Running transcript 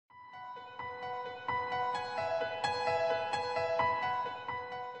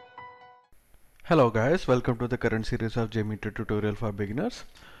Hello guys, welcome to the current series of JMeter tutorial for beginners.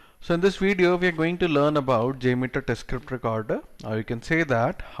 So in this video we are going to learn about JMeter test script recorder, or you can say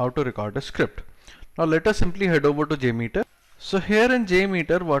that how to record a script. Now let us simply head over to JMeter. So here in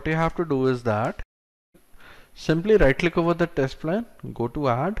JMeter what you have to do is that simply right click over the test plan, go to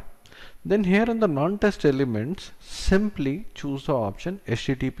add, then here in the non-test elements simply choose the option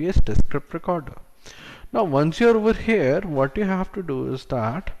HTTPS test script recorder. Now once you're over here, what you have to do is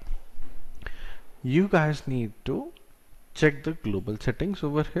that you guys need to check the global settings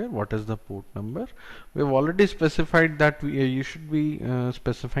over here. What is the port number? We've already specified that you should be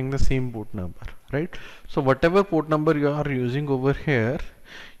specifying the same port number, right? So whatever port number you are using over here,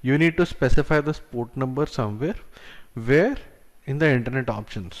 you need to specify this port number somewhere where in the internet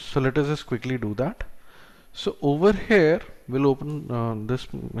options. So let us just quickly do that. So over here we'll open this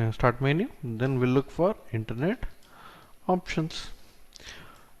start menu, then we'll look for internet options.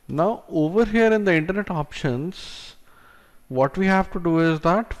 Now over here in the internet options, what we have to do is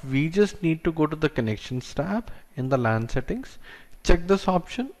that we just need to go to the connections tab in the LAN settings, check this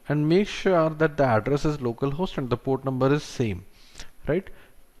option and make sure that the address is localhost and the port number is same, right?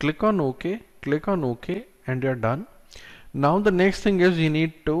 Click on OK and you're done. Now the next thing is you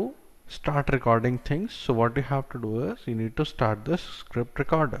need to start recording things. So what you have to do is you need to start this script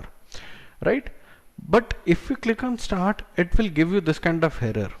recorder, right? But if you click on start, it will give you this kind of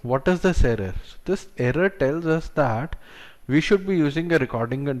error. What is this error? So this error tells us that we should be using a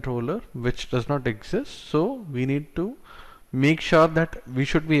recording controller which does not exist. So we need to make sure that we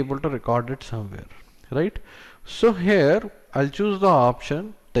should be able to record it somewhere, right? So here I'll choose the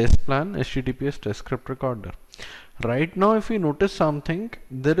option test plan HTTPS test script recorder. Right now if you notice something,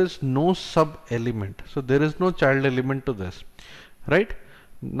 there is no sub element. So there is no child element to this, right?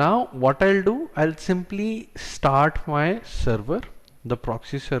 Now what I'll do, I'll simply start my server, the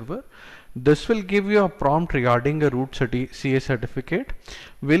proxy server. This will give you a prompt regarding a root CA certificate.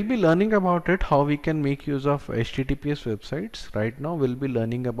 We'll be learning about it, how we can make use of HTTPS websites. Right now we'll be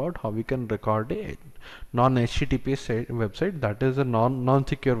learning about how we can record a non-HTTPS website, that is a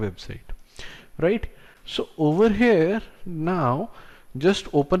non-secure website, right? So over here now just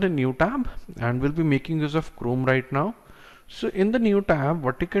open a new tab, and we'll be making use of Chrome right now. So in the new tab,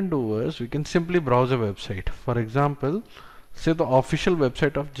 what you can do is we can simply browse a website. For example, say the official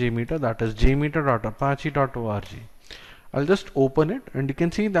website of JMeter, that is jmeter.apache.org. I'll just open it and you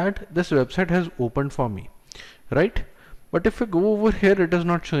can see that this website has opened for me, right? But if you go over here, it is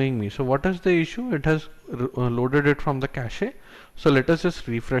not showing me. So what is the issue? It has loaded it from the cache. So let us just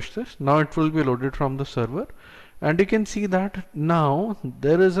refresh this. Now it will be loaded from the server, and you can see that now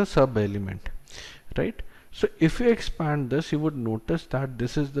there is a sub element, right? So if you expand this, you would notice that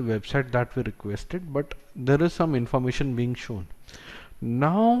this is the website that we requested, but there is some information being shown.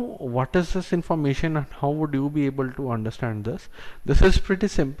 Now what is this information and how would you be able to understand this? This is pretty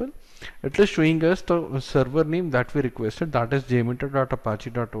simple. It is showing us the server name that we requested, that is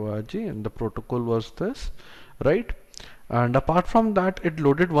jmeter.apache.org, and the protocol was this, right? And apart from that, it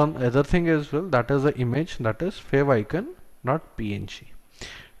loaded one other thing as well, that is the image, that is favicon.png,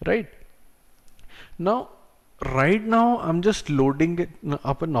 right? Now right now I'm just loading it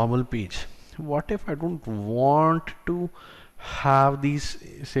up a normal page. What if I don't want to have these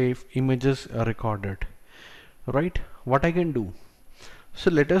say images recorded, right? What I can do?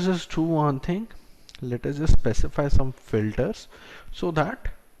 So let us just do one thing. Let us just specify some filters so that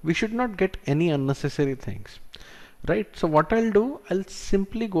we should not get any unnecessary things, right? So what I'll do, I'll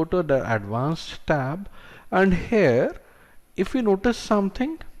simply go to the advanced tab, and here if you notice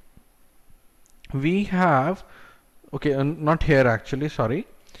something, we have, okay, not here actually, sorry,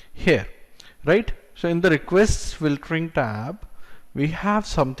 here, right? So in the requests filtering tab, we have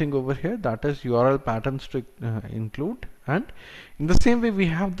something over here, that is URL patterns to include, and in the same way we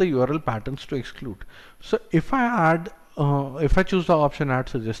have the URL patterns to exclude. So if I add if I choose the option add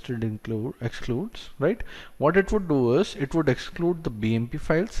suggested excludes, right, what it would do is it would exclude the BMP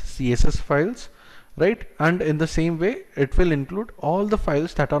files, CSS files, right, and in the same way it will include all the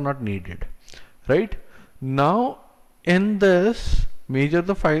files that are not needed, right? Now in this major of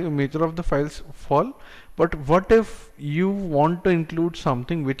the files fall, but what if you want to include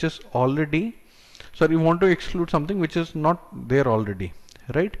something which is already, sorry, you want to exclude something which is not there already,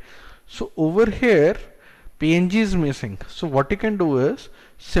 right? So over here PNG is missing. So what you can do is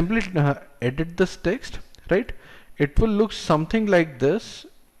simply edit this text, right? It will look something like this,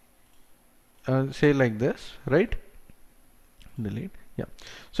 say like this, right? Delete. Yeah,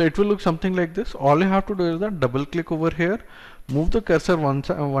 so it will look something like this. All you have to do is that double click over here, move the cursor one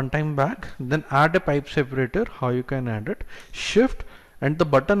time back, then add a pipe separator. How you can add it? Shift and the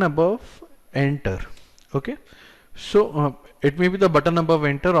button above enter. Okay, so it may be the button above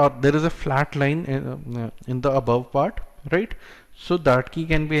enter, or there is a flat line in the above part, right? So that key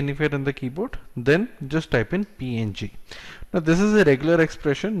can be anywhere in the keyboard. Then just type in PNG. Now this is a regular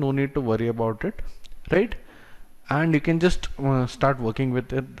expression, no need to worry about it, right? And you can just start working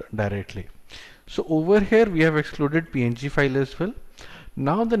with it directly. So over here we have excluded PNG file as well.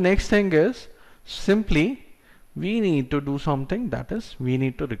 Now the next thing is simply we need to do something, that is we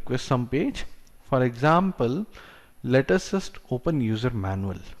need to request some page. For example, let us just open user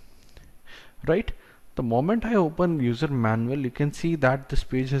manual, right? The moment I open user manual, you can see that this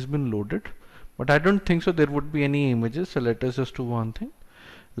page has been loaded, but I don't think so there would be any images. So let us just do one thing.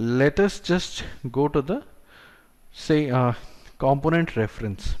 Let us just go to the component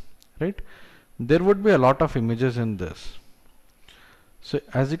reference, right? There would be a lot of images in this. So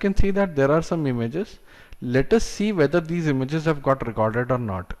as you can see that there are some images. Let us see whether these images have got recorded or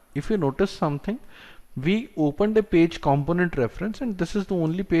not. If you notice something, we opened a page component reference, and this is the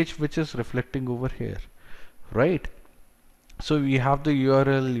only page which is reflecting over here, right? So we have the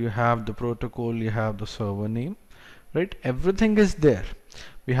URL, you have the protocol, you have the server name, right? Everything is there.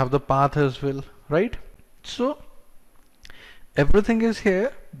 We have the path as well, right? So everything is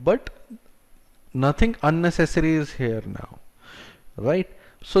here, but nothing unnecessary is here now, right?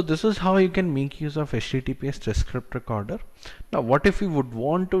 So this is how you can make use of HTTPS test script recorder. Now what if you would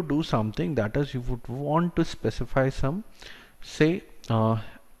want to do something, that is you would want to specify some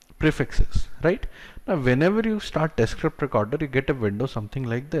prefixes, right? Now whenever you start test script recorder, you get a window something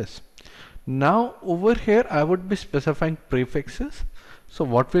like this. Now over here I would be specifying prefixes. So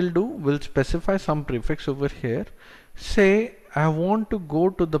what we'll do, we'll specify some prefix over here. Say I want to go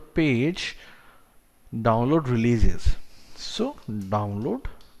to the page download releases. So download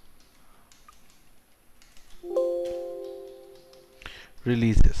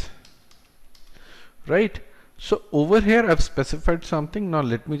releases, right? So over here I've specified something. Now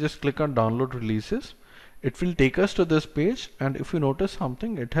let me just click on download releases. It will take us to this page, and if you notice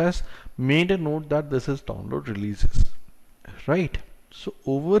something, it has made a note that this is download releases, right? So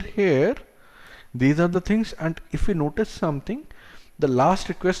over here these are the things, and if you notice something, the last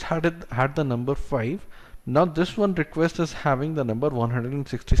request had the number 5. Now this one request is having the number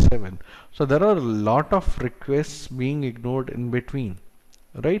 167. So there are a lot of requests being ignored in between,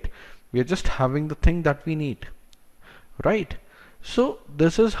 right? We are just having the thing that we need, right? So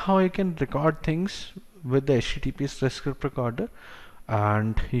this is how you can record things with the HTTPS test script recorder.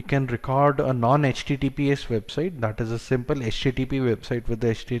 And you can record a non-HTTPS website, that is a simple HTTP website with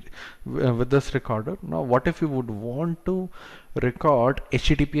the with this recorder. Now what if you would want to record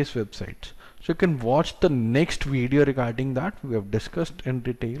HTTPS websites? So you can watch the next video regarding that. We have discussed in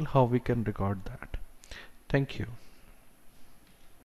detail how we can record that. Thank you.